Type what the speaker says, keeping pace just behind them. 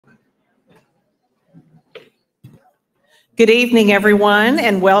Good evening, everyone,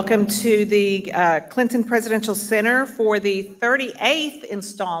 and welcome to the Clinton Presidential Center for the 38th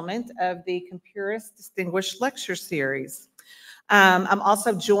installment of the Kumpuris Distinguished Lecture Series. I'm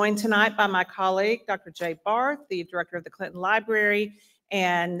also joined tonight by my colleague, Dr. Jay Barth, the director of the Clinton Library,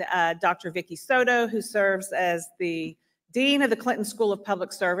 and Dr. Vicki Soto, who serves as the Dean of the Clinton School of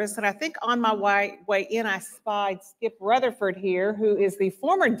Public Service. And I think on my way in, I spied Skip Rutherford here, who is the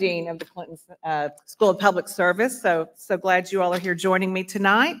former Dean of the Clinton School of Public Service. So glad you all are here joining me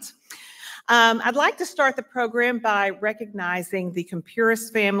tonight. I'd like to start the program by recognizing the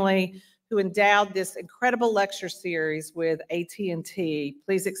Kumpuris family who endowed this incredible lecture series with AT&T.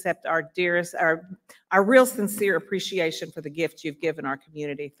 Please accept our real sincere appreciation for the gift you've given our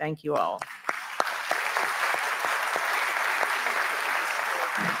community. Thank you all.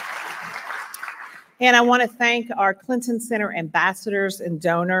 And I want to thank our Clinton Center ambassadors and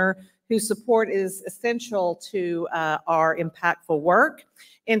donor whose support is essential to our impactful work,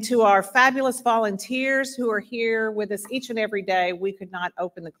 and to our fabulous volunteers who are here with us each and every day. We could not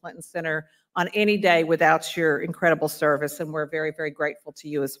open the Clinton Center on any day without your incredible service, and we're very, very grateful to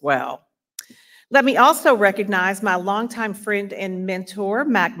you as well. Let me also recognize my longtime friend and mentor,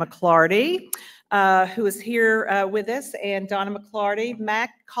 Mac McClarty, who is here with us, and Donna McClarty.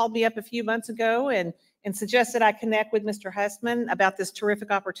 Mac called me up a few months ago and suggested I connect with Mr. Hussman about this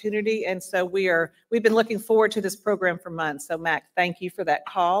terrific opportunity, and so we've been looking forward to this program for months. So Mac, thank you for that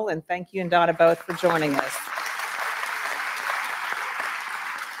call, and thank you and Donna both for joining us.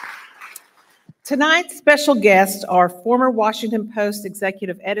 Tonight's special guests are former Washington Post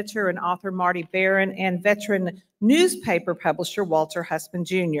executive editor and author Marty Barron and veteran newspaper publisher Walter Hussman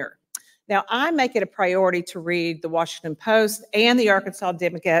Jr. Now, I make it a priority to read the Washington Post and the Arkansas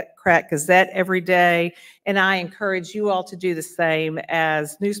Democrat Gazette every day, and I encourage you all to do the same,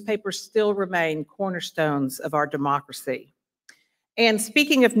 as newspapers still remain cornerstones of our democracy. And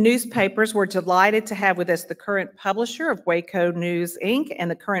speaking of newspapers, we're delighted to have with us the current publisher of Waco News, Inc. and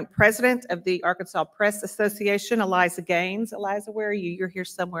the current president of the Arkansas Press Association, Eliza Gaines. Eliza, where are you? You're here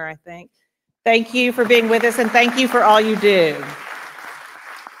somewhere, I think. Thank you for being with us, and thank you for all you do.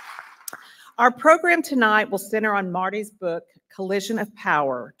 Our program tonight will center on Marty's book, Collision of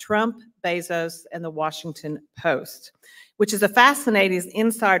Power: Trump, Bezos, and the Washington Post, which is a fascinating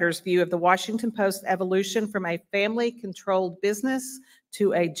insider's view of the Washington Post evolution from a family-controlled business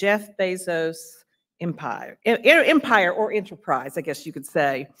to a Jeff Bezos empire or enterprise, I guess you could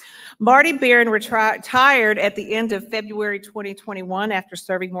say. Marty Barron retired at the end of February 2021 after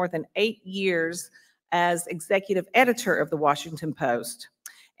serving more than 8 years as executive editor of the Washington Post.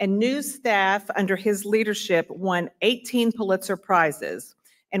 And news staff under his leadership won 18 Pulitzer Prizes.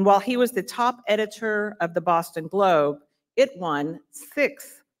 And while he was the top editor of the Boston Globe, it won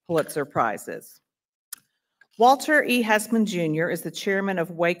 6 Pulitzer Prizes. Walter E. Hussman Jr. is the chairman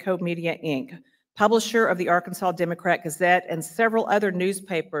of Waco Media, Inc., publisher of the Arkansas Democrat Gazette and several other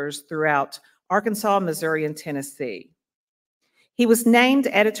newspapers throughout Arkansas, Missouri, and Tennessee. He was named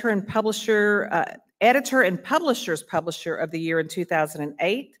editor and publisher's publisher of the year in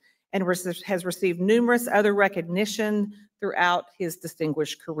 2008, and has received numerous other recognition throughout his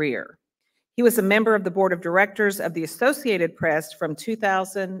distinguished career. He was a member of the board of directors of the Associated Press from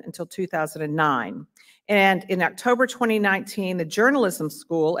 2000 until 2009. And in October 2019, the journalism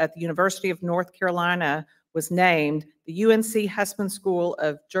school at the University of North Carolina was named the UNC Hussman School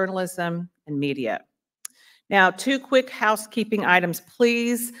of Journalism and Media. Now, 2 quick housekeeping items.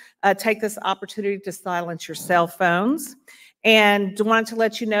 Please take this opportunity to silence your cell phones. And wanted to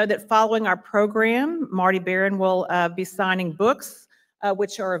let you know that following our program, Marty Barron will be signing books,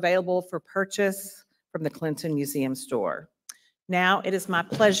 which are available for purchase from the Clinton Museum store. Now, it is my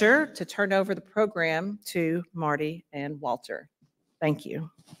pleasure to turn over the program to Marty and Walter. Thank you.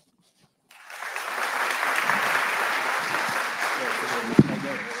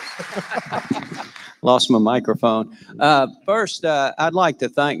 Lost my microphone. First, I'd like to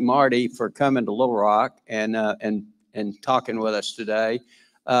thank Marty for coming to Little Rock and talking with us today.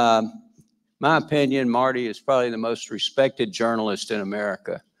 My opinion, Marty is probably the most respected journalist in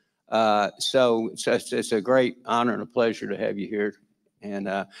America. So it's a great honor and a pleasure to have you here. And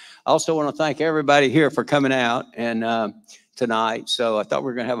I also want to thank everybody here for coming out and tonight. So I thought we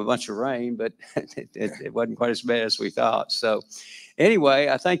were going to have a bunch of rain, but it wasn't quite as bad as we thought. So anyway,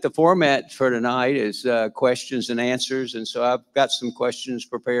 I think the format for tonight is questions and answers. And so I've got some questions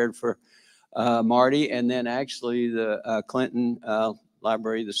prepared for Marty. And then actually the Clinton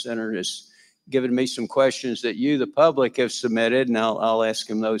Library, the center, is giving me some questions that you, the public, have submitted. And I'll ask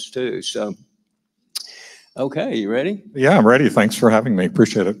him those too. So, okay, you ready? Yeah, I'm ready. Thanks for having me.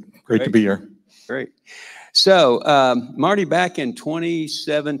 Appreciate it. Great to be here. Great. So, Marty, back in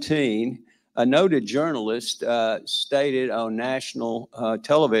 2017, a noted journalist stated on national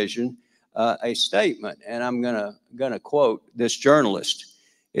television a statement, and I'm gonna quote this journalist.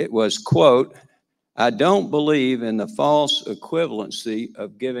 It was, quote, "I don't believe in the false equivalency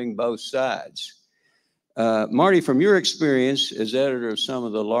of giving both sides." Marty, from your experience as editor of some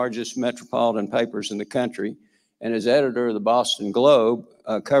of the largest metropolitan papers in the country and as editor of the Boston Globe,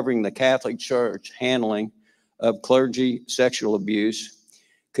 covering the Catholic Church handling of clergy sexual abuse,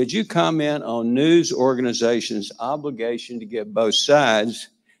 could you comment on news organizations' obligation to give both sides,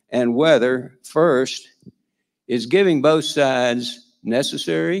 and whether, first, is giving both sides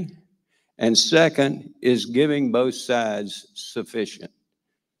necessary, and second, is giving both sides sufficient?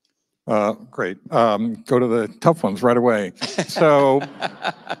 Great. Go to the tough ones right away. So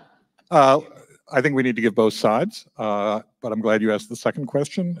I think we need to give both sides, but I'm glad you asked the second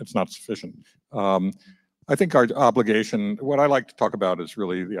question. It's not sufficient. I think our obligation, what I like to talk about is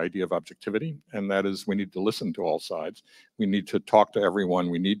really the idea of objectivity, and that is we need to listen to all sides. We need to talk to everyone.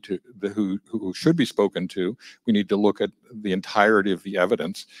 We need to, who should be spoken to. We need to look at the entirety of the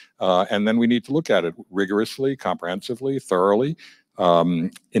evidence, and then we need to look at it rigorously, comprehensively, thoroughly,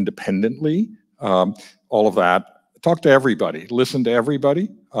 independently, all of that. Talk to everybody, listen to everybody,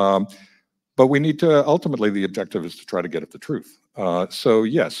 but we need to, ultimately the objective is to try to get at the truth. So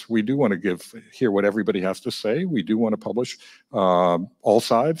yes, we do want to hear what everybody has to say. We do want to publish all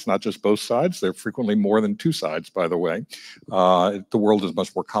sides, not just both sides. There are frequently more than two sides, by the way. The world is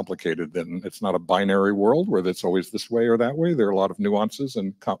much more complicated than, it's not a binary world where it's always this way or that way. There are a lot of nuances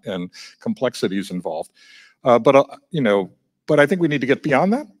and complexities involved. But I think we need to get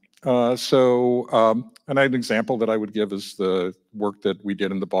beyond that. And an example that I would give is the work that we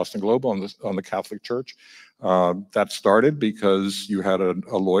did in the Boston Globe on the Catholic Church. That started because you had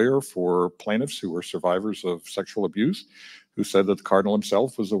a lawyer for plaintiffs who were survivors of sexual abuse, who said that the Cardinal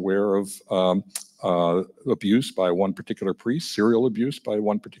himself was aware of abuse by one particular priest, serial abuse by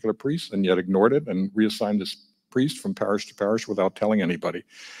one particular priest, and yet ignored it and reassigned this priest from parish to parish without telling anybody.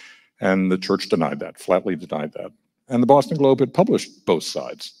 And the church denied that, flatly denied that. And the Boston Globe had published both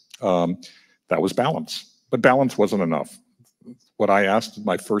sides. That was balance, but balance wasn't enough. What I asked at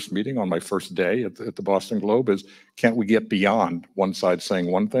my first meeting on my first day at the Boston Globe is, can't we get beyond one side saying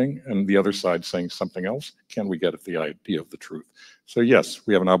one thing and the other side saying something else? Can we get at the idea of the truth? So yes,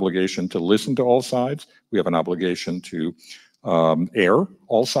 we have an obligation to listen to all sides. We have an obligation to air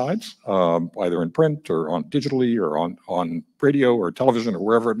all sides, either in print or on digitally or on radio or television or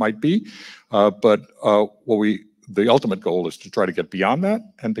wherever it might be. The ultimate goal is to try to get beyond that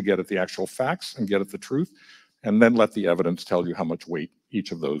and to get at the actual facts and get at the truth, and then let the evidence tell you how much weight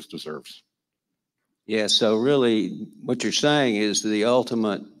each of those deserves. Yeah, so really what you're saying is the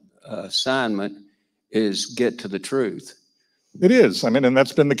ultimate assignment is get to the truth. It is. I mean, and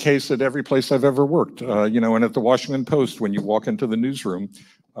that's been the case at every place I've ever worked. And at the Washington Post, when you walk into the newsroom,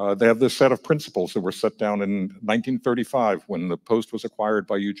 they have this set of principles that were set down in 1935 when the Post was acquired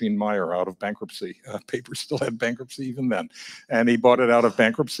by Eugene Meyer out of bankruptcy. Paper still had bankruptcy even then. And he bought it out of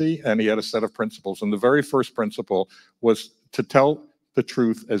bankruptcy, and he had a set of principles. And the very first principle was to tell the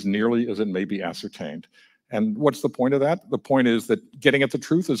truth as nearly as it may be ascertained. And what's the point of that? The point is that getting at the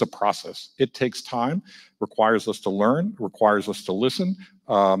truth is a process. It takes time, requires us to learn, requires us to listen.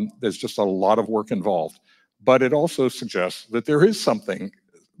 There's just a lot of work involved. But it also suggests that there is something,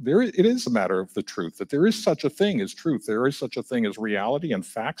 it is a matter of the truth, that there is such a thing as truth, there is such a thing as reality and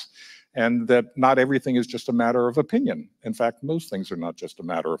facts, and that not everything is just a matter of opinion. In fact, most things are not just a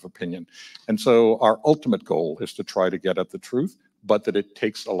matter of opinion. And so our ultimate goal is to try to get at the truth, but that it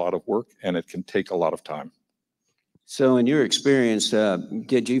takes a lot of work and it can take a lot of time. So in your experience,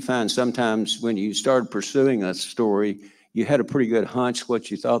 did you find sometimes when you started pursuing a story, you had a pretty good hunch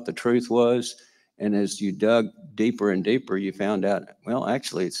what you thought the truth was? And as you dug deeper and deeper, you found out, well,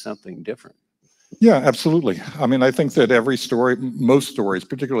 actually, it's something different. Yeah, absolutely. I mean, I think that every story, most stories,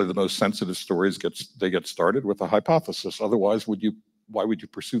 particularly the most sensitive stories, get started with a hypothesis. Otherwise, why would you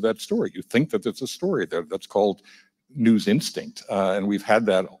pursue that story? You think that it's a story that's called news instinct. And we've had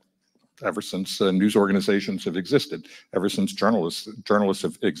that ever since news organizations have existed, ever since journalists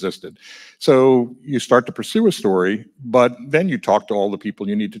have existed. So you start to pursue a story, but then you talk to all the people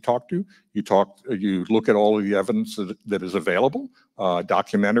you need to talk to. You look at all of the evidence that is available,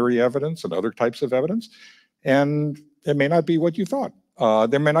 documentary evidence and other types of evidence, and it may not be what you thought.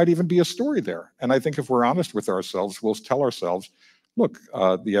 There may not even be a story there. And I think if we're honest with ourselves, we'll tell ourselves, look,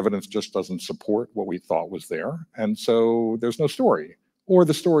 the evidence just doesn't support what we thought was there, and so there's no story. Or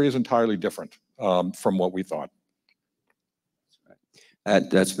the story is entirely different from what we thought.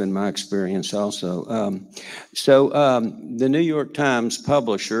 That's been my experience also. The New York Times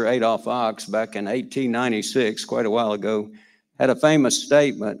publisher, Adolph Ox, back in 1896, quite a while ago, had a famous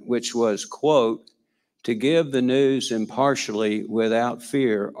statement which was, quote, "to give the news impartially without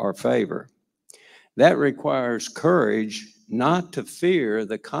fear or favor." That requires courage not to fear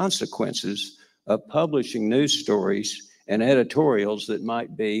the consequences of publishing news stories and editorials that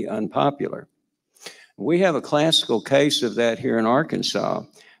might be unpopular. We have a classical case of that here in Arkansas.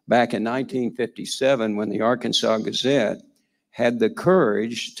 Back in 1957, when the Arkansas Gazette had the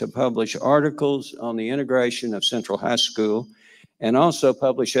courage to publish articles on the integration of Central High School and also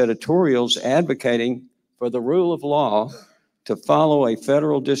publish editorials advocating for the rule of law to follow a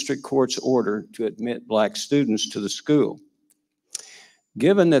federal district court's order to admit Black students to the school.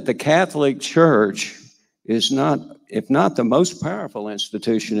 Given that the Catholic Church is not, if not the most powerful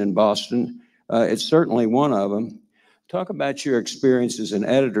institution in Boston, it's certainly one of them. Talk about your experience as an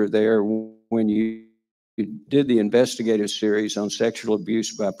editor there when you did the investigative series on sexual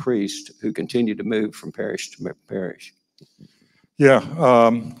abuse by priests who continue to move from parish to parish. Yeah,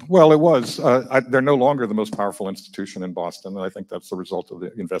 well, it was. They're no longer the most powerful institution in Boston, and I think that's the result of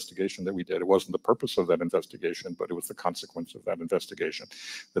the investigation that we did. It wasn't the purpose of that investigation, but it was the consequence of that investigation,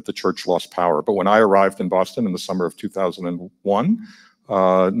 that the church lost power. But when I arrived in Boston in the summer of 2001,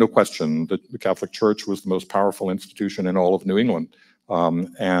 no question, the Catholic Church was the most powerful institution in all of New England.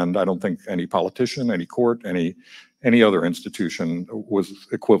 And I don't think any politician, any court, any other institution was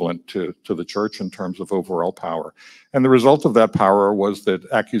equivalent to the church in terms of overall power. And the result of that power was that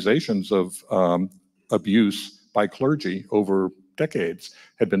accusations of abuse by clergy over decades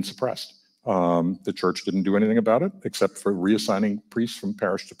had been suppressed. The church didn't do anything about it except for reassigning priests from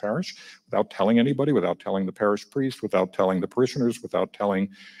parish to parish without telling anybody, without telling the parish priest, without telling the parishioners, without telling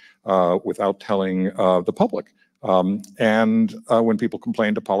the public. When people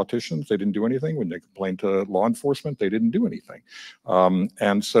complained to politicians, they didn't do anything. When they complained to law enforcement, they didn't do anything.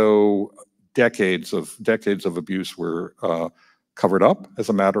 And so decades of abuse were covered up as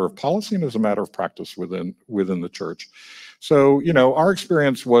a matter of policy and as a matter of practice within the church. So, you know, our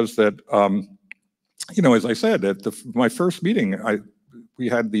experience was that, you know, as I said, at my first meeting, we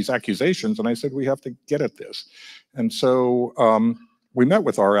had these accusations, and I said, we have to get at this. And so we met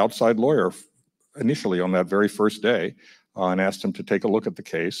with our outside lawyer initially on that very first day and asked him to take a look at the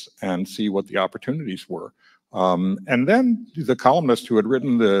case and see what the opportunities were. And then the columnist who had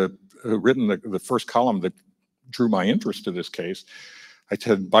written the first column that drew my interest to this case, I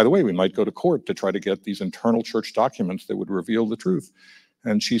said, by the way, we might go to court to try to get these internal church documents that would reveal the truth.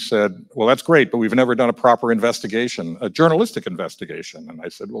 And she said, well, that's great, but we've never done a proper investigation, a journalistic investigation. And I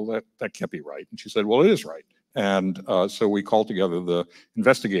said, well, that can't be right. And she said, well, it is right. And so we called together the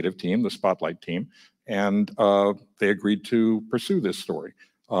investigative team, the Spotlight team, and they agreed to pursue this story.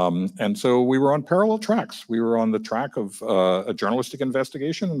 And so we were on parallel tracks. We were on the track of a journalistic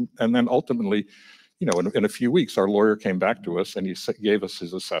investigation, and then ultimately, you know, in a few weeks, our lawyer came back to us and he gave us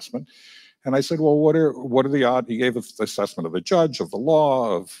his assessment. And I said, well, what are the odds? He gave us the assessment of the judge, of the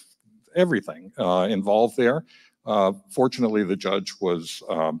law, of everything involved there. Fortunately, the judge was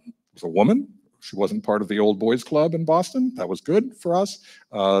a woman. She wasn't part of the old boys club in Boston. That was good for us.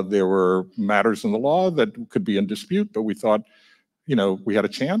 There were matters in the law that could be in dispute, but we thought, you know, we had a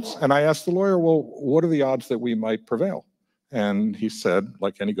chance. And I asked the lawyer, well, what are the odds that we might prevail? And he said,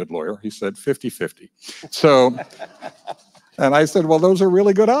 like any good lawyer, he said 50-50. So, and I said, well, those are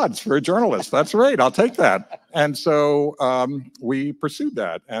really good odds for a journalist. That's right, I'll take that. And so we pursued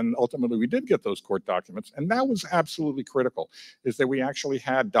that. And ultimately we did get those court documents. And that was absolutely critical, is that we actually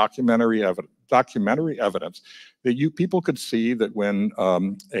had documentary evidence that people could see that when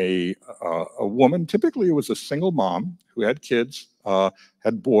a woman, typically it was a single mom who had kids,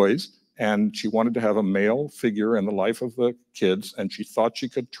 had boys, and she wanted to have a male figure in the life of the kids, and she thought she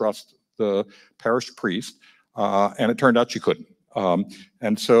could trust the parish priest, and it turned out she couldn't.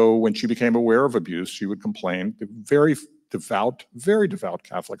 And so when she became aware of abuse, she would complain to very devout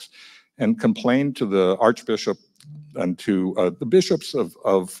Catholics, and complain to the archbishop and to the bishops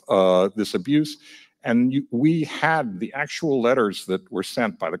of this abuse. And we had the actual letters that were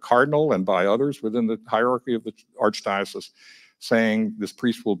sent by the cardinal and by others within the hierarchy of the archdiocese saying this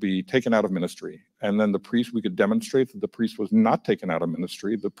priest will be taken out of ministry. And then we could demonstrate that the priest was not taken out of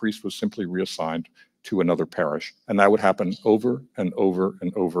ministry. The priest was simply reassigned to another parish. And that would happen over and over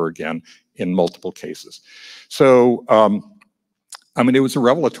and over again in multiple cases. So, I mean, it was a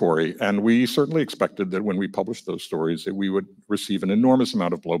revelatory, and we certainly expected that when we published those stories that we would receive an enormous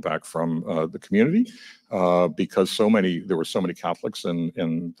amount of blowback from the community because there were so many Catholics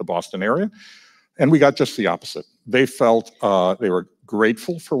in the Boston area. And we got just the opposite. They felt they were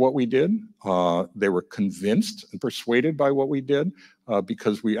grateful for what we did. They were convinced and persuaded by what we did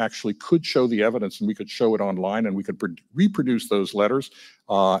because we actually could show the evidence, and we could show it online, and we could reproduce those letters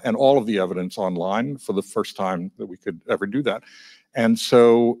and all of the evidence online for the first time that we could ever do that. And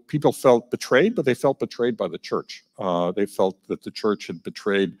so people felt betrayed, but they felt betrayed by the church. They felt that the church had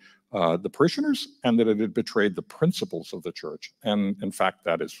betrayed the parishioners, and that it had betrayed the principles of the church. And in fact,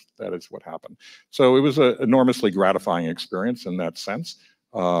 that is what happened. So it was an enormously gratifying experience in that sense.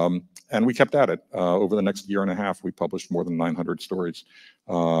 And we kept at it. Over the next year and a half, we published more than 900 stories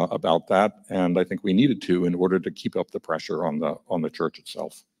about that. And I think we needed to in order to keep up the pressure on the church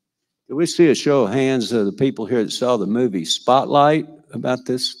itself. Do we see a show of hands of the people here that saw the movie Spotlight about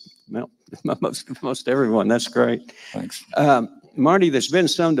this? Well, most everyone. That's great. Thanks. Marty, there's been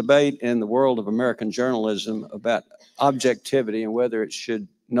some debate in the world of American journalism about objectivity and whether it should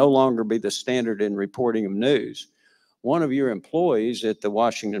no longer be the standard in reporting of news. One of your employees at the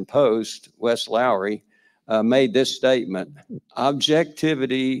Washington Post, Wes Lowry, made this statement: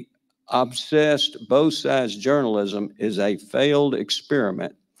 objectivity, obsessed both sides journalism is a failed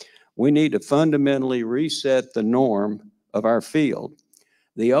experiment. We need to fundamentally reset the norm of our field.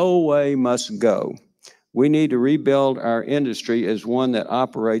 The old way must go. We need to rebuild our industry as one that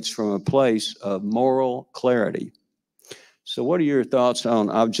operates from a place of moral clarity. So what are your thoughts on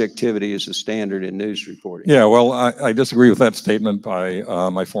objectivity as a standard in news reporting? Yeah, well, I disagree with that statement by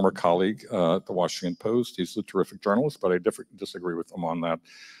my former colleague at the Washington Post. He's a terrific journalist, but I disagree with him on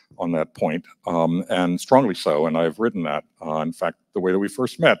that point, and strongly so, and I've written that. In fact, the way that we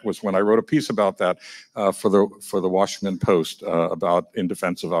first met was when I wrote a piece about that for the Washington Post about in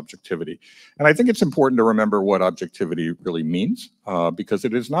defense of objectivity. And I think it's important to remember what objectivity really means, because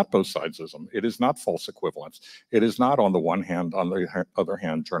it is not both sidesism. It is not false equivalence. It is not on the one hand, on the other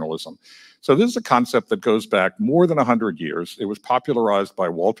hand, journalism. So this is a concept that goes back more than 100 years. It was popularized by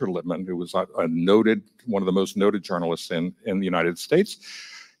Walter Lippmann, who was one of the most noted journalists in the United States.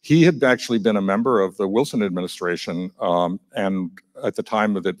 He had actually been a member of the Wilson administration, and at the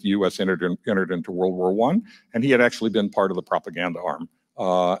time that the U.S. entered into World War I, and he had actually been part of the propaganda arm.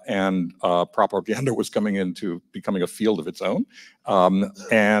 Propaganda was becoming a field of its own.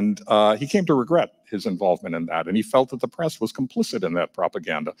 He came to regret his involvement in that, and he felt that the press was complicit in that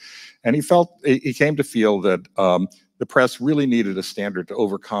propaganda. And he came to feel that the press really needed a standard to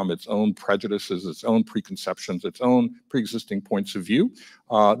overcome its own prejudices, its own preconceptions, its own pre-existing points of view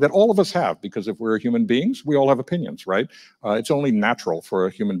that all of us have, because if we're human beings, we all have opinions, right? It's only natural for a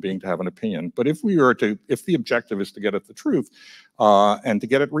human being to have an opinion. But if the objective is to get at the truth and to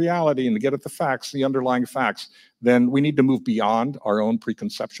get at reality and to get at the facts, the underlying facts, then we need to move beyond our own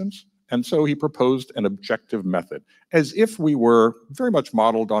preconceptions. And so he proposed an objective method, as if we were very much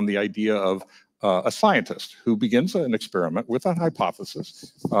modeled on the idea of a scientist who begins an experiment with a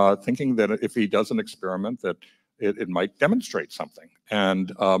hypothesis, thinking that if he does an experiment that it might demonstrate something.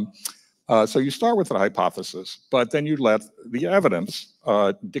 And so you start with a hypothesis, but then you let the evidence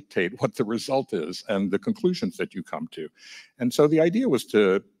dictate what the result is and the conclusions that you come to. And so the idea was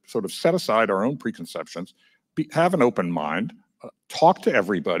to sort of set aside our own preconceptions, have an open mind, talk to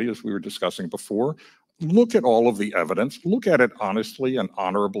everybody, as we were discussing before, look at all of the evidence, look at it honestly and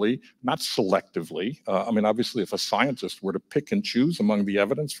honorably, not selectively. I mean, obviously, if a scientist were to pick and choose among the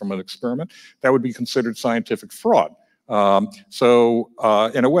evidence from an experiment, that would be considered scientific fraud.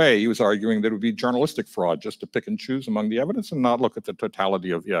 In a way, he was arguing that it would be journalistic fraud just to pick and choose among the evidence and not look at the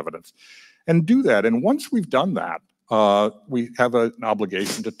totality of the evidence. And do that. And once we've done that, we have an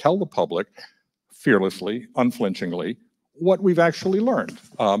obligation to tell the public fearlessly, unflinchingly, what we've actually learned.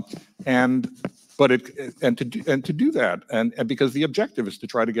 To do that, and because the objective is to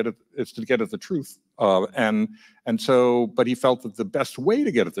try to get at the truth, but he felt that the best way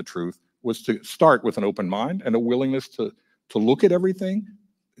to get at the truth was to start with an open mind and a willingness to look at everything,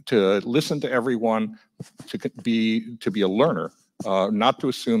 to listen to everyone, to be a learner, not to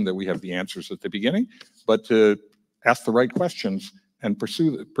assume that we have the answers at the beginning, but to ask the right questions and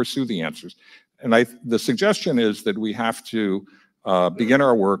pursue the answers. And the suggestion is that we have to begin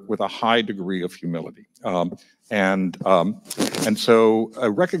our work with a high degree of humility.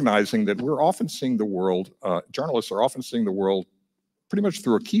 Recognizing that we're often seeing the world, journalists are often seeing the world pretty much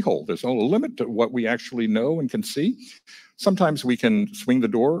through a keyhole. There's no limit to what we actually know and can see. Sometimes we can swing the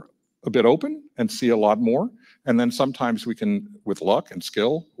door a bit open and see a lot more. And then sometimes we can, with luck and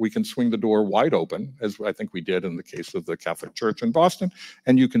skill, we can swing the door wide open, as I think we did in the case of the Catholic Church in Boston,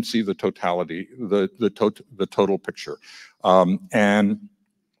 and you can see the totality, the total picture. And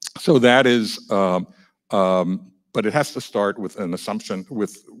so that is, but it has to start with an assumption,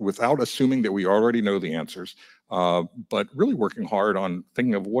 without assuming that we already know the answers, but really working hard on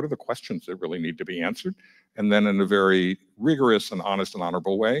thinking of what are the questions that really need to be answered, and then in a very rigorous and honest and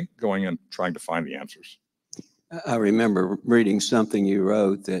honorable way, going and trying to find the answers. I remember reading something you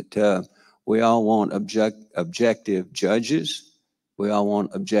wrote that we all want objective judges, we all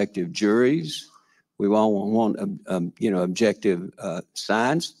want objective juries, we all want objective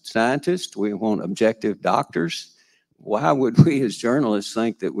scientists, we want objective doctors. Why would we as journalists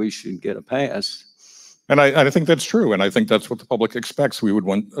think that we should get a pass? And I think that's true, and I think that's what the public expects. We would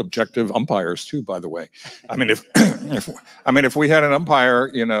want objective umpires too, by the way. I mean, if we had an umpire,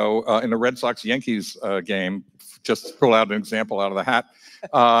 in the Red Sox-Yankees game, just to pull out an example out of the hat,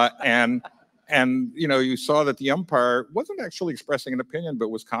 and you saw that the umpire wasn't actually expressing an opinion, but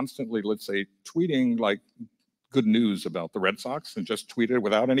was constantly, let's say, tweeting like good news about the Red Sox, and just tweeted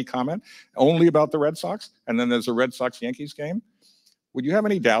without any comment, only about the Red Sox, and then there's a Red Sox-Yankees game. Would you have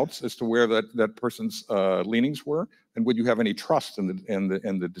any doubts as to where that person's leanings were, and would you have any trust in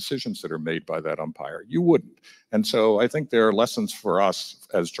the decisions that are made by that umpire? You wouldn't. And so I think there are lessons for us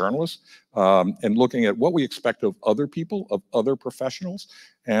as journalists in looking at what we expect of other people, of other professionals.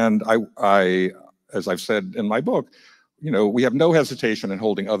 And I, as I've said in my book, we have no hesitation in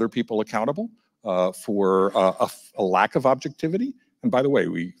holding other people accountable for a lack of objectivity. And by the way,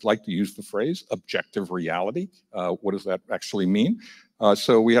 we like to use the phrase objective reality. What does that actually mean?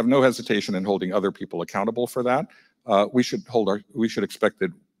 So we have no hesitation in holding other people accountable for that. We should expect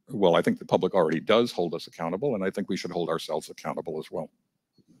that. Well, I think the public already does hold us accountable, and I think we should hold ourselves accountable as well.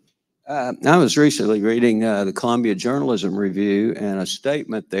 I was recently reading the Columbia Journalism Review, and a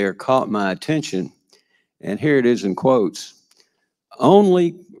statement there caught my attention. And here it is in quotes.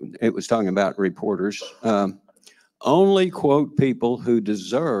 It was talking about reporters. Only quote people who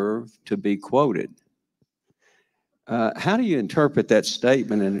deserve to be quoted. How do you interpret that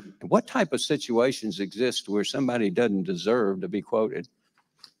statement, and what type of situations exist where somebody doesn't deserve to be quoted?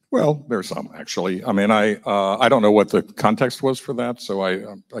 Well, there's some, actually. I mean, I don't know what the context was for that, so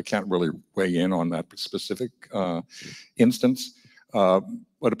I can't really weigh in on that specific instance.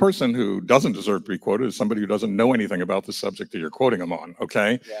 But a person who doesn't deserve to be quoted is somebody who doesn't know anything about the subject that you're quoting them on,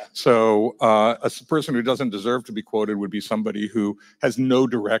 okay? Yeah. So a person who doesn't deserve to be quoted would be somebody who has no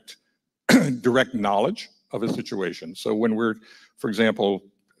direct knowledge of a situation. So when we're, for example,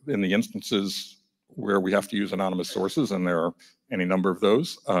 in the instances where we have to use anonymous sources, and there are any number of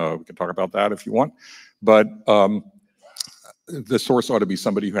those, we can talk about that if you want, but the source ought to be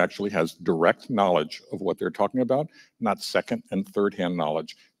somebody who actually has direct knowledge of what they're talking about, not second and third hand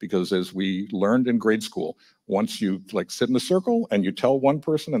knowledge. Because as we learned in grade school, once you sit in a circle and you tell one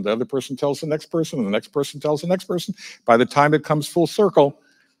person and the other person tells the next person and the next person tells the next person, by the time it comes full circle,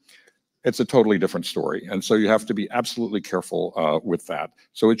 it's a totally different story. And so you have to be absolutely careful with that.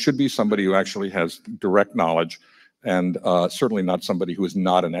 So it should be somebody who actually has direct knowledge, and certainly not somebody who is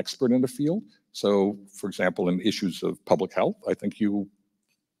not an expert in the field. So, for example, in issues of public health, I think you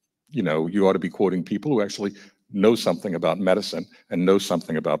ought to be quoting people who actually know something about medicine and know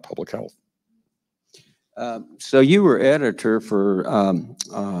something about public health. So you were editor for,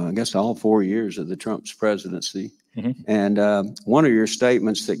 I guess, all 4 years of the Trump's presidency. Mm-hmm. And one of your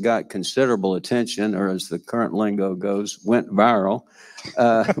statements that got considerable attention, or as the current lingo goes, went viral,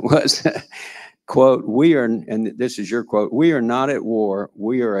 was, quote, and this is your quote, "We are not at war,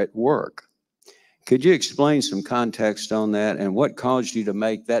 we are at work." Could you explain some context on that, and what caused you to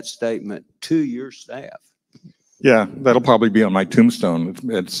make that statement to your staff? Yeah, that'll probably be on my tombstone.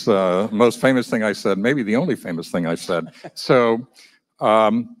 It's the most famous thing I said, maybe the only famous thing I said. So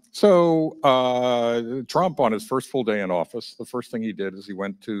Trump, on his first full day in office, the first thing he did is he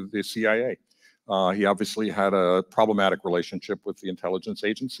went to the CIA. He obviously had a problematic relationship with the intelligence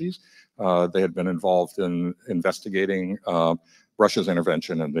agencies. They had been involved in investigating Russia's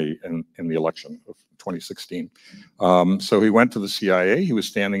intervention in the election of 2016. So he went to the CIA. He was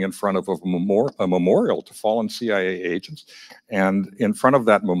standing in front of a memorial to fallen CIA agents. And in front of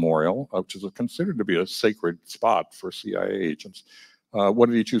that memorial, which is considered to be a sacred spot for CIA agents, what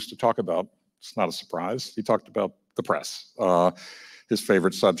did he choose to talk about? It's not a surprise. He talked about the press, his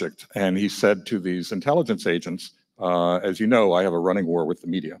favorite subject. And he said to these intelligence agents, as you know, I have a running war with the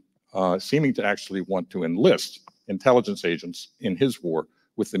media, seeming to actually want to enlist intelligence agents in his war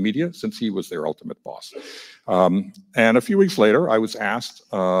with the media, since he was their ultimate boss. And a few weeks later, I was asked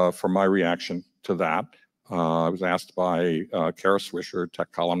for my reaction to that. I was asked by Kara Swisher,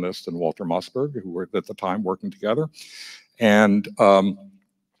 tech columnist, and Walter Mossberg, who were at the time working together. And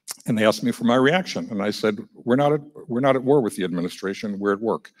they asked me for my reaction. And I said, we're not at war with the administration, we're at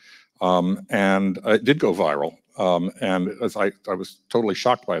work. And it did go viral. And as I was totally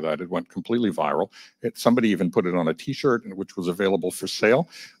shocked by that. It went completely viral. Somebody even put it on a T-shirt, which was available for sale.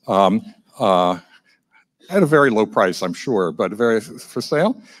 At a very low price, I'm sure, but for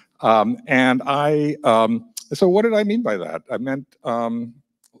sale. So what did I mean by that? I meant,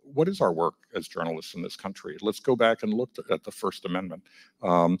 what is our work as journalists in this country? Let's go back and look at the First Amendment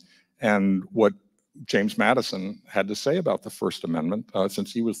and what James Madison had to say about the First Amendment,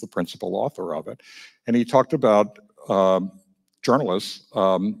 since he was the principal author of it. And he talked about journalists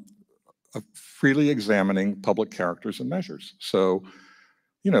freely examining public characters and measures. So,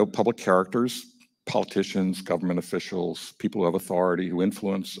 public characters, politicians, government officials, people who have authority, who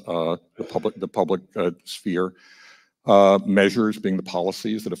influence the public sphere, measures being the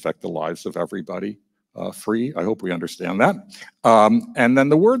policies that affect the lives of everybody. Free, I hope we understand that. And then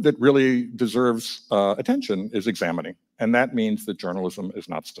the word that really deserves attention is examining. And that means that journalism is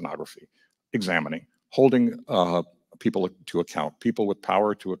not stenography. Examining, holding people to account, people with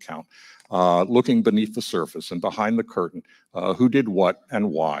power to account, looking beneath the surface and behind the curtain, who did what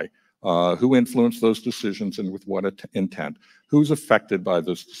and why, who influenced those decisions and with what intent, who's affected by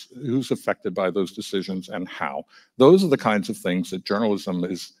those decisions and how. Those are the kinds of things that journalism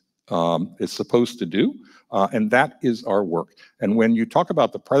is supposed to do, and that is our work. And when you talk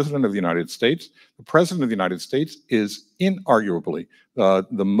about the President of the United States, the President of the United States is inarguably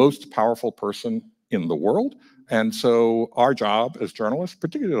the most powerful person in the world. And so our job as journalists,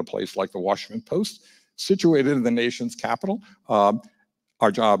 particularly at a place like the Washington Post, situated in the nation's capital,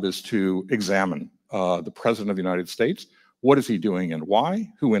 our job is to examine the President of the United States. What is he doing and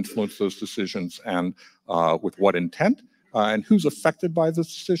why? Who influenced those decisions and with what intent? And who's affected by those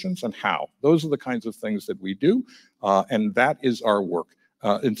decisions and how. Those are the kinds of things that we do, and that is our work.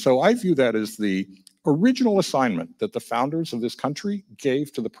 And so I view that as the original assignment that the founders of this country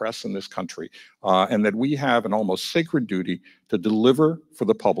gave to the press in this country, and that we have an almost sacred duty to deliver for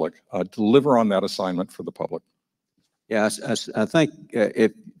the public, deliver on that assignment for the public. Yeah, I think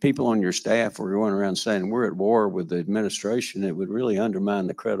if people on your staff were going around saying we're at war with the administration, it would really undermine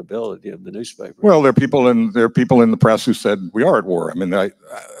the credibility of the newspaper. Well, there are people in the press who said we are at war. I mean,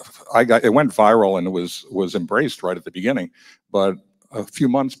 it went viral and it was embraced right at the beginning, but a few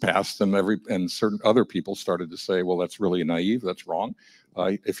months passed and certain other people started to say, well, that's really naive. That's wrong.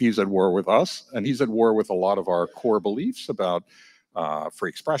 If he's at war with us, and he's at war with a lot of our core beliefs about free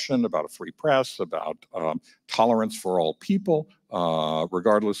expression, about a free press, about tolerance for all people,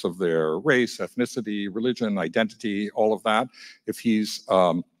 regardless of their race, ethnicity, religion, identity, all of that. If he's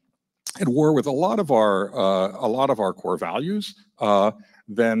at war with a lot of our core values,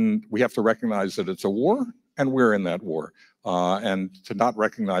 then we have to recognize that it's a war, and we're in that war. And to not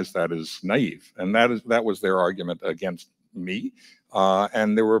recognize that is naive, and that was their argument against me.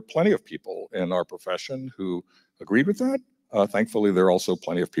 And there were plenty of people in our profession who agreed with that. Thankfully, there are also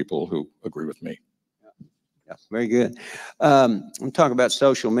plenty of people who agree with me. Yeah, very good. I'm talking about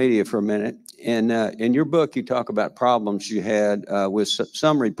social media for a minute. And in your book, you talk about problems you had with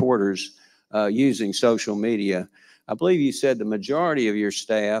some reporters using social media. I believe you said the majority of your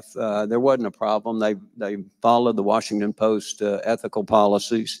staff, there wasn't a problem. They followed the Washington Post ethical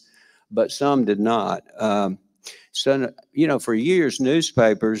policies, but some did not. So, for years,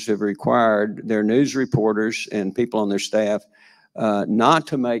 newspapers have required their news reporters and people on their staff not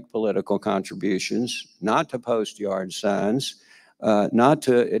to make political contributions, not to post yard signs, not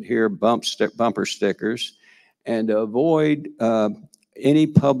to adhere bumper stickers, and to avoid any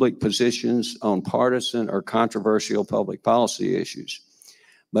public positions on partisan or controversial public policy issues.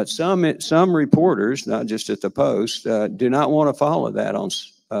 But some reporters, not just at the Post, do not want to follow that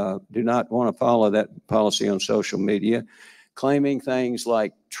policy on social media, claiming things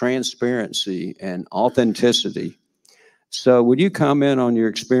like transparency and authenticity. So would you comment on your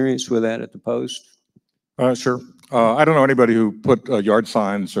experience with that at the Post? Sure. I don't know anybody who put yard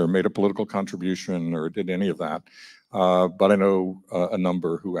signs or made a political contribution or did any of that. But I know a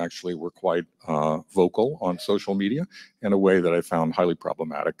number who actually were quite vocal on social media in a way that I found highly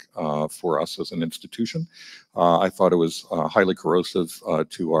problematic for us as an institution. I thought it was highly corrosive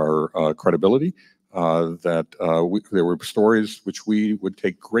to our credibility, that there were stories which we would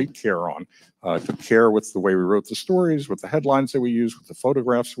take great care on, took care with the way we wrote the stories, with the headlines that we used, with the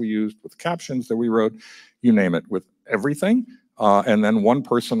photographs we used, with the captions that we wrote, you name it, with everything. And then one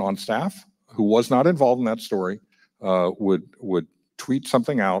person on staff who was not involved in that story would tweet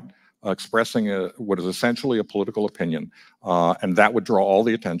something out expressing what is essentially a political opinion, and that would draw all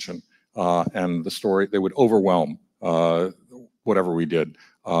the attention, and the story, they would overwhelm whatever we did.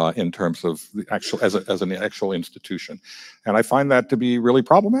 in terms of the actual as an actual institution, and I find that to be really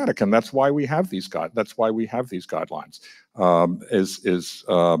problematic. And that's why we have these guidelines is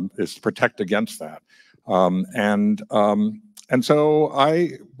to protect against that. And so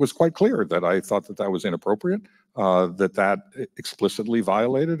I was quite clear that I thought that that was inappropriate, that explicitly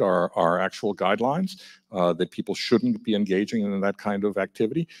violated our actual guidelines, that people shouldn't be engaging in that kind of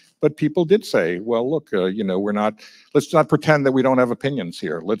activity. But people did say, well, look, let's not pretend that we don't have opinions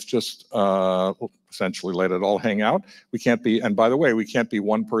here. Let's just essentially let it all hang out. We can't be, and by the way, we can't be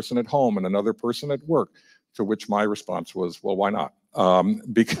one person at home and another person at work. To which my response was, well, why not?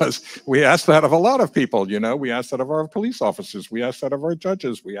 Because we asked that of a lot of people, we asked that of our police officers, we asked that of our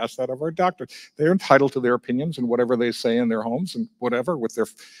judges, we asked that of our doctors. They're entitled to their opinions and whatever they say in their homes and whatever with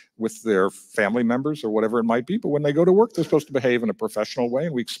their family members or whatever it might be. But when they go to work, they're supposed to behave in a professional way,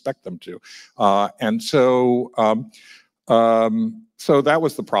 and we expect them to. So that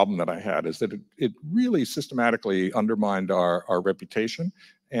was the problem that I had, is that it really systematically undermined our reputation.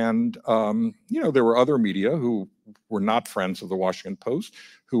 And, there were other media who were not friends of the Washington Post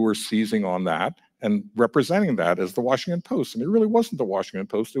who were seizing on that and representing that as the Washington Post. And it really wasn't the Washington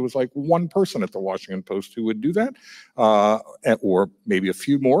Post. It was like one person at the Washington Post who would do that, or maybe a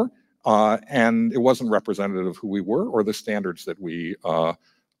few more. And it wasn't representative of who we were or the standards that we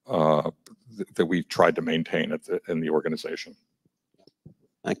tried to maintain in the organization.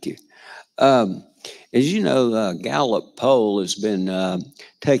 Thank you. As you know, Gallup poll has been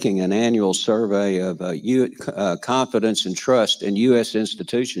taking an annual survey of confidence and trust in U.S.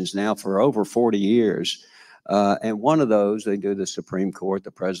 institutions now for over 40 years. And one of those, they do the Supreme Court, the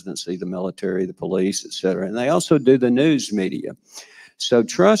presidency, the military, the police, et cetera. And they also do the news media. So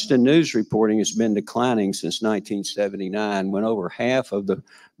trust in news reporting has been declining since 1979, when over half of the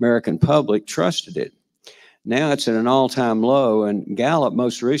American public trusted it. Now it's at an all-time low, and Gallup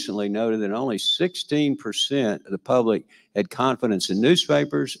most recently noted that only 16% of the public had confidence in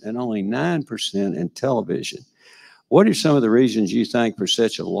newspapers and only 9% in television. What are some of the reasons you think for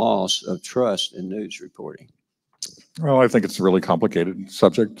such a loss of trust in news reporting? Well, I think it's a really complicated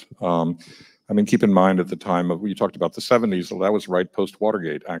subject. Keep in mind at the time you talked about the 70s, well, that was right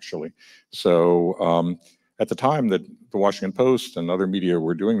post-Watergate, actually. So at the time that the Washington Post and other media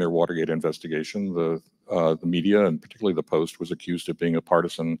were doing their Watergate investigation, the media, and particularly the Post, was accused of being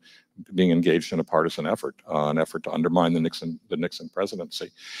engaged in a partisan effort, an effort to undermine the Nixon presidency.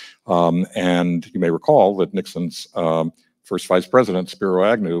 And you may recall that Nixon's first vice president, Spiro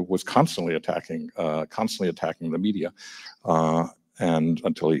Agnew, was constantly attacking the media, and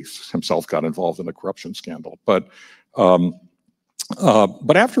until he himself got involved in a corruption scandal. But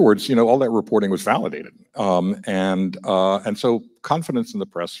afterwards, all that reporting was validated, and so confidence in the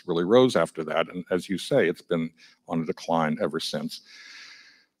press really rose after that. And as you say, it's been on a decline ever since.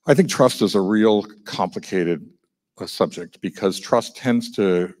 I think trust is a real complicated subject, because trust tends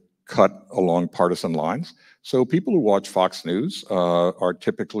to cut along partisan lines. So people who watch Fox News are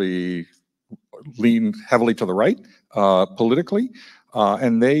typically lean heavily to the right politically,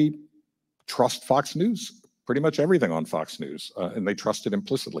 and they trust Fox News. Pretty much everything on Fox News, and they trust it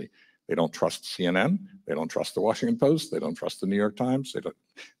implicitly. They don't trust CNN, they don't trust the Washington Post, they don't trust the New York Times, they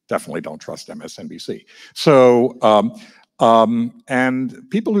definitely don't trust MSNBC. So, and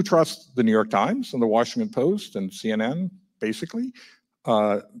people who trust the New York Times and the Washington Post and CNN, basically,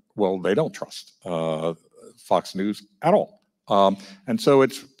 well, they don't trust Fox News at all. And so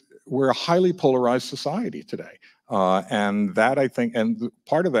we're a highly polarized society today. And that, I think, and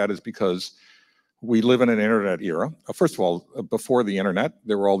part of that is because we live in an internet era. First of all, before the internet,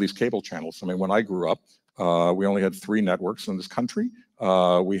 there were all these cable channels. When I grew up, we only had 3 networks in this country.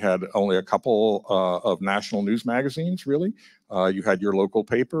 We had only a couple of national news magazines, really. You had your local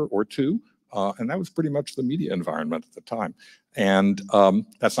paper or 2, and that was pretty much the media environment at the time. And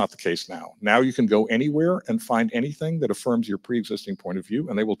that's not the case now. Now you can go anywhere and find anything that affirms your pre-existing point of view,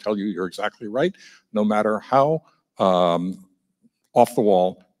 and they will tell you you're exactly right, no matter how off the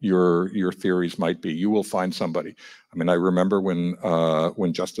wall your theories might be. You will find somebody. I remember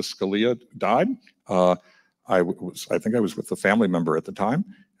when Justice Scalia died, I think I was with a family member at the time,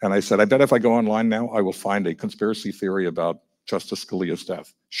 and I said, I bet if I go online now, I will find a conspiracy theory about Justice Scalia's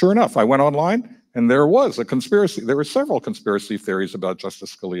death. Sure enough, I went online, and there was a conspiracy. There were several conspiracy theories about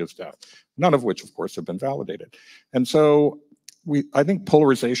Justice Scalia's death, none of which, of course, have been validated. And so I think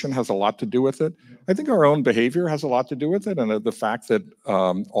polarization has a lot to do with it. I think our own behavior has a lot to do with it. And the fact that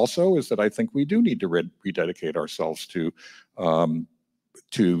also is that I think we do need to rededicate ourselves to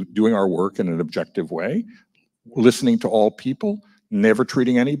doing our work in an objective way, listening to all people, never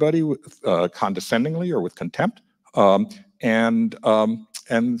treating anybody condescendingly or with contempt, And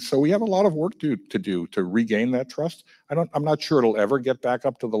so we have a lot of work to do to regain that trust. I'm not sure it'll ever get back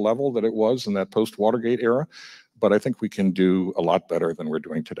up to the level that it was in that post-Watergate era, but I think we can do a lot better than we're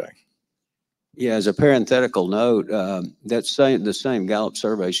doing today. Yeah, as a parenthetical note, the same Gallup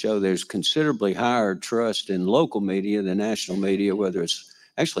survey show there's considerably higher trust in local media than national media, whether it's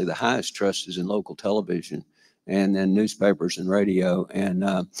actually the highest trust is in local television and then newspapers and radio. And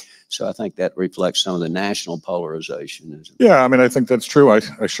so I think that reflects some of the national polarization. Yeah, I mean, I think that's true.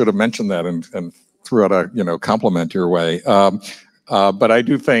 I should have mentioned that and threw out a compliment your way. But I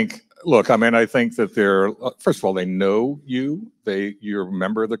do think, look, I mean, I think that first of all, they know you're a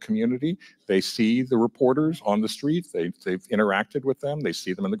member of the community. They see the reporters on the street. They've interacted with them. They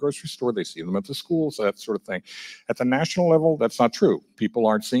see them in the grocery store. They see them at the schools, that sort of thing. At the national level, that's not true. People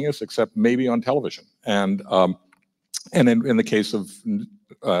aren't seeing us except maybe on television. And in the case of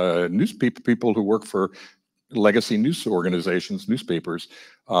people who work for legacy news organizations, newspapers,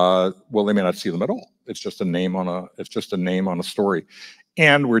 well, they may not see them at all. It's just a name on a story.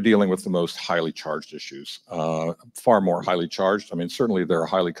 And we're dealing with the most highly charged issues, far more highly charged. I mean, certainly there are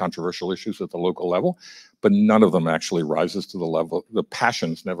highly controversial issues at the local level, but none of them actually rises to the level. The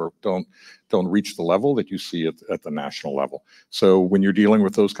passions don't reach the level that you see at the national level. So when you're dealing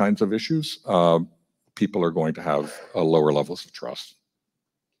with those kinds of issues, people are going to have lower levels of trust.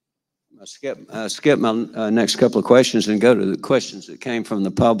 I'll skip my next couple of questions and go to the questions that came from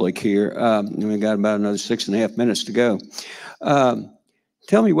the public here. We got about another 6.5 minutes to go.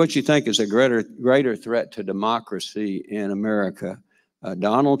 Tell me what you think is a greater threat to democracy in America,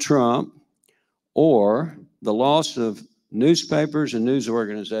 Donald Trump or the loss of newspapers and news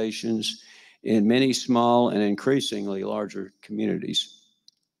organizations in many small and increasingly larger communities?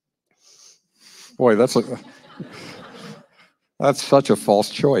 Boy, that's such a false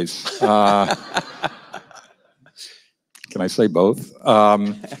choice. Can I say both?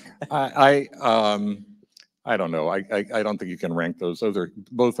 I don't know. I don't think you can rank those.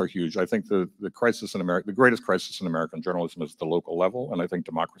 Both are huge. I think the crisis in America, the greatest crisis in American journalism is at the local level, and I think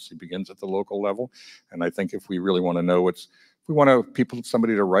democracy begins at the local level. And I think if we really want to know if we want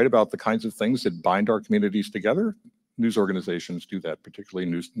somebody to write about the kinds of things that bind our communities together, news organizations do that,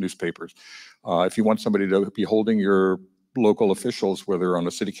 particularly newspapers. If you want somebody to be holding your local officials, whether on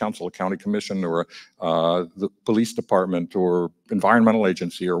a city council, a county commission, or the police department, or environmental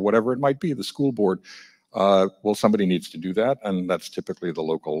agency, or whatever it might be, the school board, well, somebody needs to do that, and that's typically the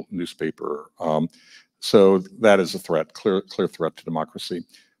local newspaper. So that is a threat, clear threat to democracy.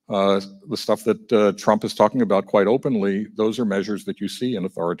 The stuff that Trump is talking about quite openly, those are measures that you see in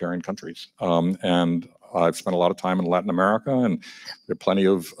authoritarian countries. And I've spent a lot of time in Latin America, and there are plenty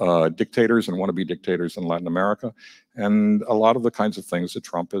of dictators and wannabe dictators in Latin America. And a lot of the kinds of things that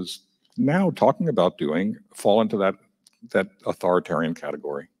Trump is now talking about doing fall into that authoritarian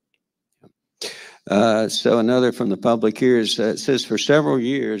category. So another from the public here is, it says for several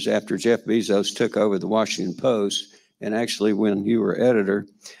years after Jeff Bezos took over the Washington Post, and actually when you were editor,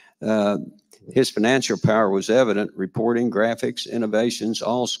 his financial power was evident. Reporting, graphics, innovations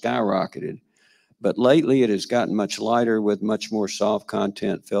all skyrocketed. But lately it has gotten much lighter with much more soft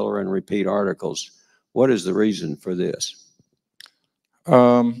content, filler, and repeat articles. What is the reason for this?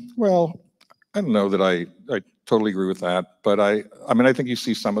 Well, I don't know that I totally agree with that, but I mean, I think you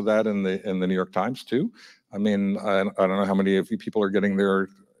see some of that in the New York Times too. I mean, I don't know how many of you people are getting their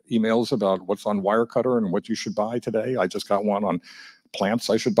emails about what's on Wirecutter and what you should buy today. I just got one on plants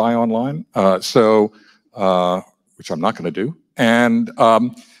I should buy online, which I'm not going to do. And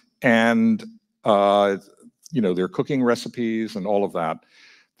their cooking recipes and all of that.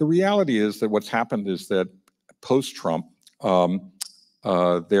 The reality is that what's happened is that post-Trump,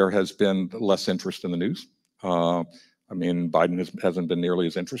 there has been less interest in the news. I mean, Biden hasn't been nearly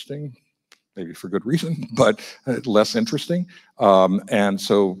as interesting, maybe for good reason, but less interesting.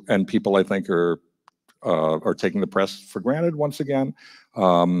 And people, I think, are taking the press for granted once again.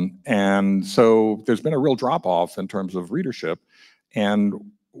 And so there's been a real drop-off in terms of readership. And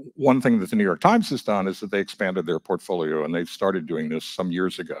one thing that the New York Times has done is that they expanded their portfolio, and they started doing this some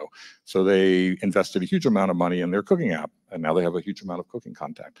years ago. So they invested a huge amount of money in their cooking app, and now they have a huge amount of cooking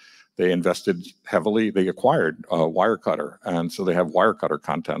content. They invested heavily, they acquired Wirecutter, and so they have Wirecutter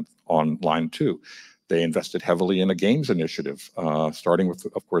content online too. They invested heavily in a games initiative, starting with,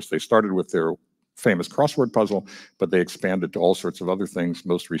 of course, they started with their famous crossword puzzle, but they expanded to all sorts of other things,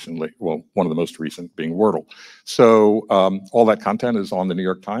 most recently, well, one of the most recent being Wordle. So all that content is on the New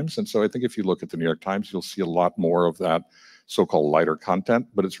York Times. And so I think if you look at the New York Times, you'll see a lot more of that so-called lighter content,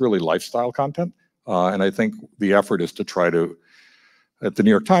 but it's really lifestyle content. And I think the effort is to try to at the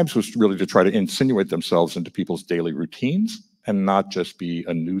New York Times was really to try to insinuate themselves into people's daily routines and not just be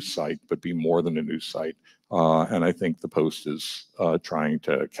a news site, but be more than a news site. And I think the Post is trying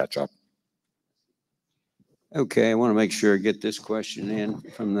to catch up. Okay, I want to make sure I get this question in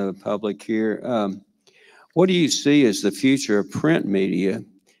from the public here. What do you see as the future of print media,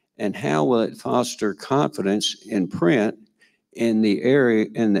 and how will it foster confidence in print in the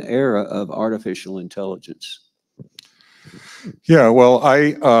era of artificial intelligence? Yeah, well,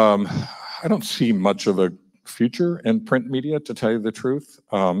 I don't see much of a future in print media, to tell you the truth.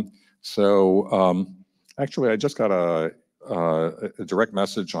 Actually, I just got a direct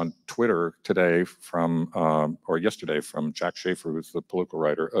message on Twitter today or yesterday from Jack Schaefer, who's the political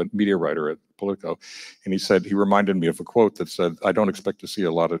writer, a media writer at Politico, and he reminded me of a quote that said, "I don't expect to see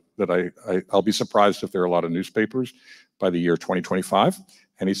a lot of I'll be surprised if there are a lot of newspapers by the year 2025."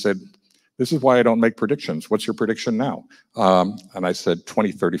 And he said, "This is why I don't make predictions. What's your prediction now?" And I said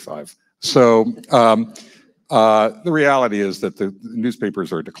 2035. So the reality is that the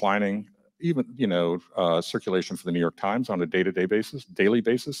newspapers are declining. Even, circulation for the New York Times on a day-to-day basis, daily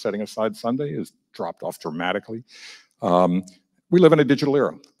basis, setting aside Sunday, has dropped off dramatically. We live in a digital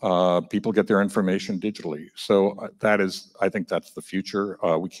era. People get their information digitally. So I think that's the future.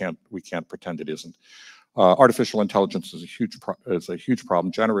 We can't pretend it isn't. Artificial intelligence is a huge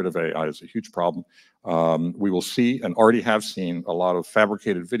problem. Generative AI is a huge problem. We will see, and already have seen, a lot of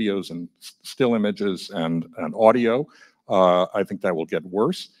fabricated videos and still images and audio. I think that will get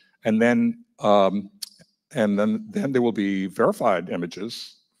worse. And then there will be verified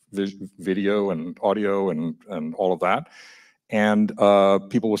images, video and audio and all of that. And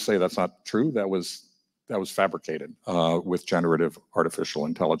people will say that's not true. That was fabricated with generative artificial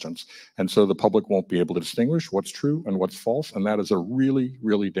intelligence. And so the public won't be able to distinguish what's true and what's false. And that is a really,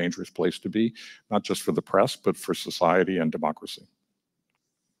 really dangerous place to be, not just for the press, but for society and democracy.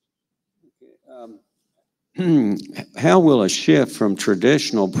 How will a shift from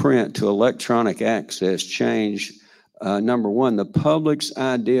traditional print to electronic access change, number one, the public's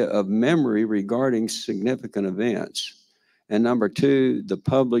idea of memory regarding significant events, and number two, the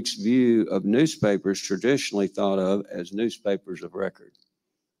public's view of newspapers traditionally thought of as newspapers of record?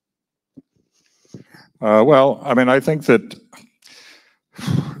 Well, I mean, I think that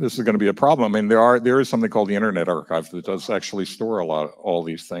this is going to be a problem. I mean, there is something called the Internet Archive that does actually store all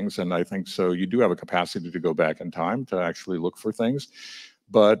these things, and I think so. You do have a capacity to go back in time to actually look for things,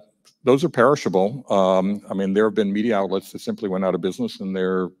 but those are perishable. I mean, there have been media outlets that simply went out of business, and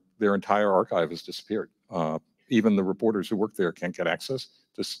their entire archive has disappeared. Even the reporters who work there can't get access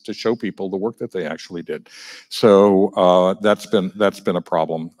to show people the work that they actually did. So that's been a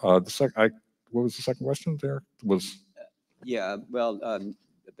problem. What was the second question there? Yeah, well,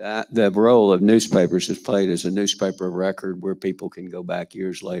 the role of newspapers is played as a newspaper of record where people can go back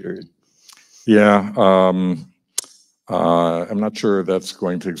years later. Yeah, I'm not sure that's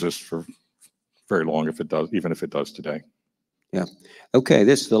going to exist for very long, if it does, even if it does today. Yeah. Okay,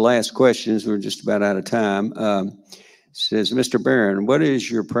 this is the last question. We're just about out of time. Says, Mr. Barron, what is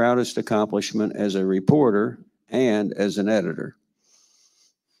your proudest accomplishment as a reporter and as an editor?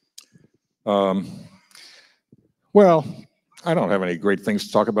 Well, I don't have any great things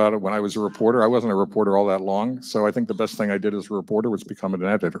to talk about it. When I was a reporter, I wasn't a reporter all that long. So I think the best thing I did as a reporter was become an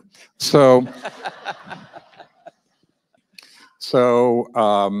editor. So,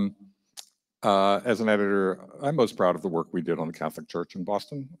 as an editor, I'm most proud of the work we did on the Catholic Church in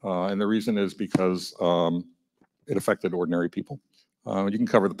Boston. And the reason is because it affected ordinary people. You can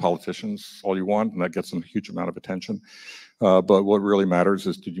cover the politicians all you want, and that gets them a huge amount of attention. But what really matters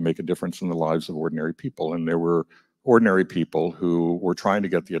is, did you make a difference in the lives of ordinary people? And there were ordinary people who were trying to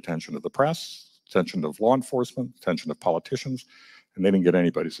get the attention of the press, attention of law enforcement, attention of politicians, and they didn't get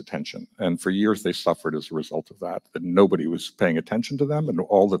anybody's attention. And for years, they suffered as a result of that nobody was paying attention to them and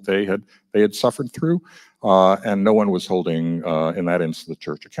all that they had suffered through, and no one was holding, in that instance, the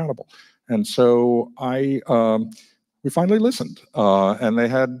church accountable. And so we finally listened, and they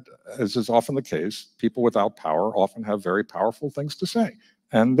had, as is often the case, people without power often have very powerful things to say,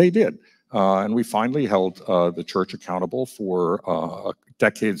 and they did. And we finally held the church accountable for a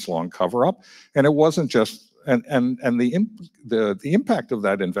decades-long cover-up, and it wasn't just, and the impact of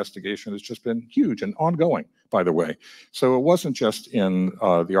that investigation has just been huge and ongoing, by the way. So it wasn't just in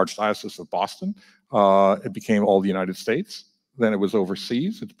the Archdiocese of Boston; it became all the United States. Then it was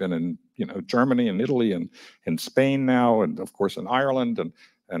overseas. It's been in Germany and Italy and in Spain now, and of course in Ireland and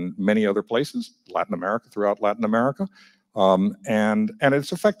many other places, throughout Latin America. And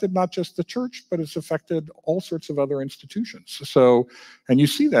it's affected not just the church, but it's affected all sorts of other institutions. So, and you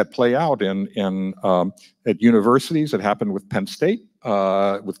see that play out at universities. It happened with Penn State.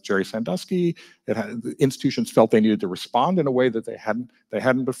 with Jerry Sandusky. The institutions felt they needed to respond in a way that they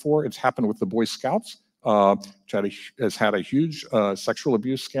hadn't before. It's happened with the Boy Scouts, which has had a huge sexual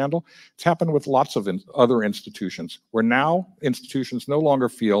abuse scandal. It's happened with lots of other institutions, where now institutions no longer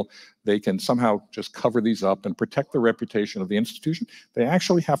feel they can somehow just cover these up and protect the reputation of the institution. They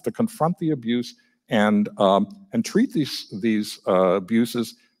actually have to confront the abuse and treat these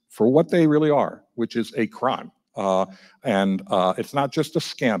abuses for what they really are, which is a crime. It's not just a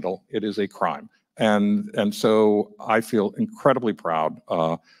scandal, it is a crime. And so I feel incredibly proud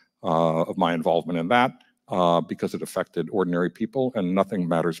of my involvement in that because it affected ordinary people, and nothing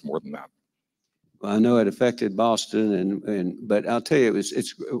matters more than that. I know it affected Boston, but I'll tell you,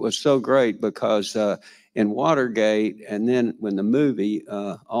 it was so great because in Watergate, and then when the movie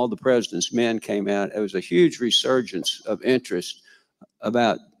All the President's Men came out, it was a huge resurgence of interest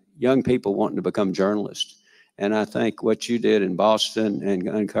about young people wanting to become journalists. And I think what you did in Boston and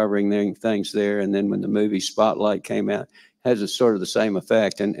uncovering things there, and then when the movie Spotlight came out, has a sort of the same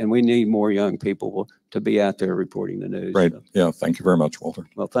effect. And we need more young people to be out there reporting the news. Right. So. Yeah. Thank you very much, Walter.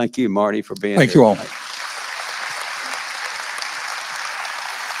 Well, thank you, Marty, for being here. Thank you all. Tonight.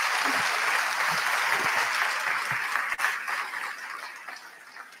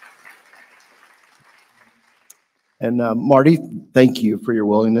 And Marty, thank you for your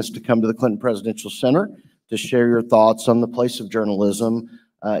willingness to come to the Clinton Presidential Center to share your thoughts on the place of journalism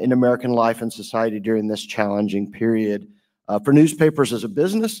in American life and society during this challenging period for newspapers as a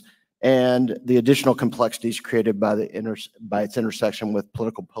business, and the additional complexities created by its intersection with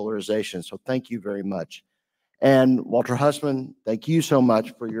political polarization. So thank you very much. And Walter Hussman, thank you so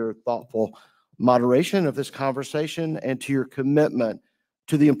much for your thoughtful moderation of this conversation and to your commitment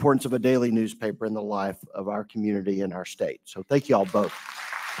to the importance of a daily newspaper in the life of our community and our state. So thank you all both.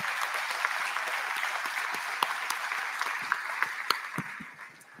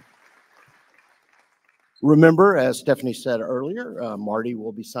 Remember, as Stephanie said earlier, Marty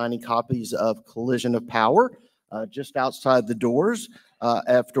will be signing copies of Collision of Power just outside the doors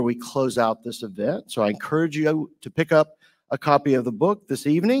after we close out this event. So I encourage you to pick up a copy of the book this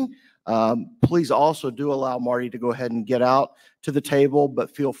evening. Please also do allow Marty to go ahead and get out to the table,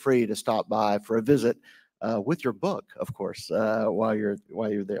 but feel free to stop by for a visit with your book, of course, while you're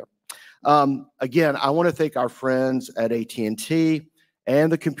there. Again, I want to thank our friends at AT&T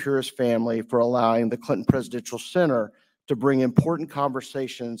and the Kumpuris family for allowing the Clinton Presidential Center to bring important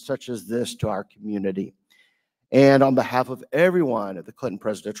conversations such as this to our community. And on behalf of everyone at the Clinton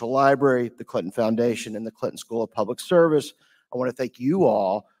Presidential Library, the Clinton Foundation, and the Clinton School of Public Service, I want to thank you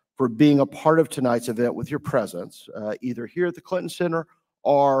all for being a part of tonight's event with your presence, either here at the Clinton Center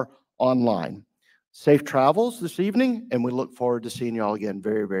or online. Safe travels this evening, and we look forward to seeing you all again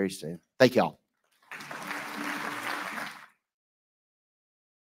very, very soon. Thank you all.